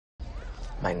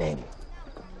My name.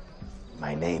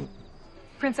 My name.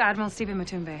 Prince Admiral Stephen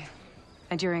Mutumbe,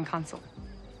 Nigerian consul.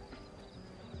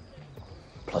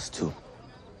 +2.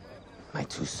 My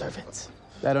 2 servants.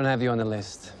 I don't have you on the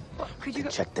list. Could you go...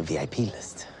 Check the VIP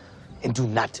list. And do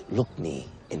not look me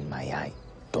in my eye.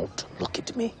 Don't look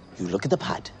at me. You look at the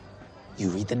pod, you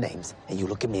read the names, and you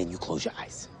look at me and you close your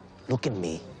eyes. Look at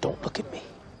me, don't look at me.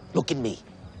 Look at me.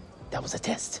 That was a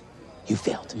test. You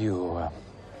failed. You,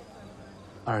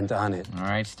 aren't on it. All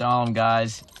right, stall him,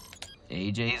 guys.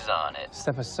 AJ's on it.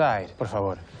 Step aside, por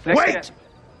favor. Wait!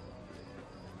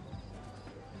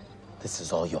 This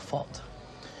is all your fault.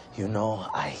 You know,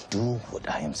 I do what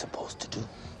I am supposed to do.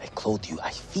 I clothe you,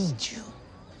 I feed you.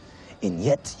 And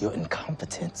yet, your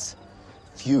incompetence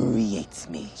infuriates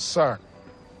me. Sir,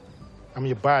 I'm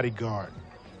your bodyguard,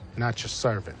 not your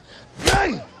servant.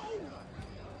 Hey!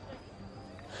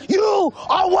 You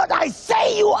are what I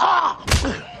say you are!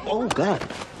 Oh, God.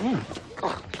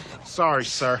 Sorry,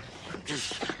 sir.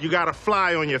 You got a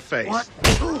fly on your face. What?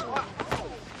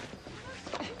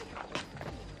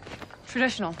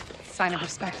 Traditional sign of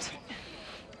respect.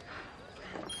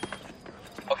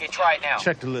 Okay, try it now.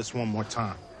 Check the list one more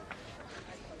time.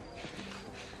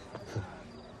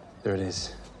 There it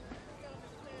is.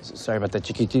 Sorry about that,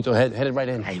 Chiquitito. Headed right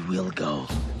in. I will go.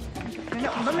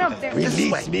 No, there.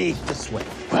 Release me. This way.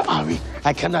 Where are we?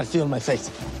 I cannot feel my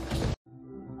face.